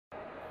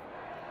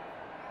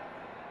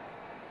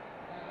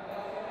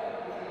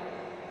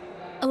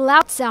A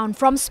loud sound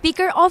from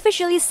speaker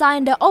officially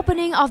signed the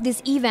opening of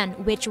this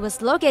event, which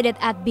was located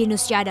at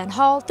BINUS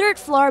Hall, 3rd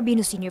floor,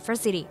 BINUS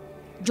University.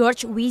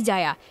 George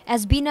Wijaya,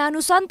 as Bina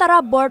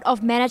Nusantara Board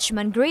of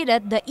Management,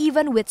 greeted the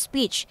event with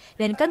speech,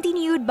 then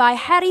continued by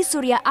Hari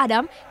Surya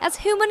Adam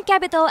as Human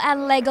Capital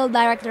and Legal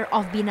Director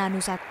of Bina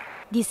Nusantara.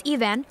 This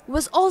event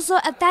was also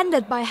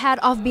attended by Head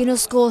of BINUS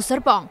School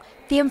Serpong,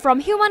 team from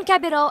Human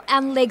Capital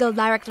and Legal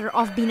Director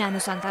of Bina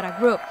Nusantara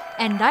Group,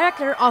 and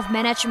Director of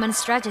Management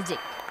Strategy.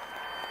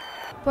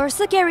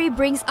 PORSEKARY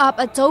brings up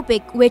a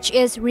topic which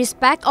is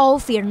respect all,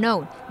 fear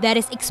none, that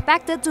is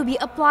expected to be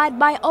applied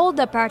by all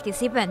the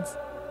participants.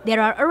 There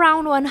are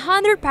around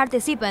 100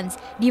 participants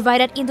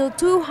divided into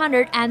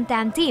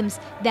 210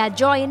 teams that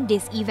join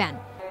this event.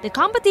 The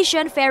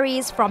competition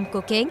varies from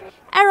cooking,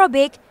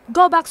 aerobic,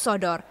 gobak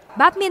sodor,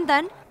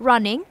 badminton,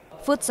 running,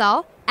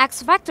 futsal,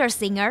 X Factor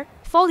singer,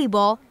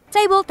 volleyball,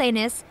 table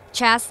tennis,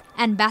 chess,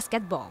 and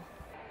basketball.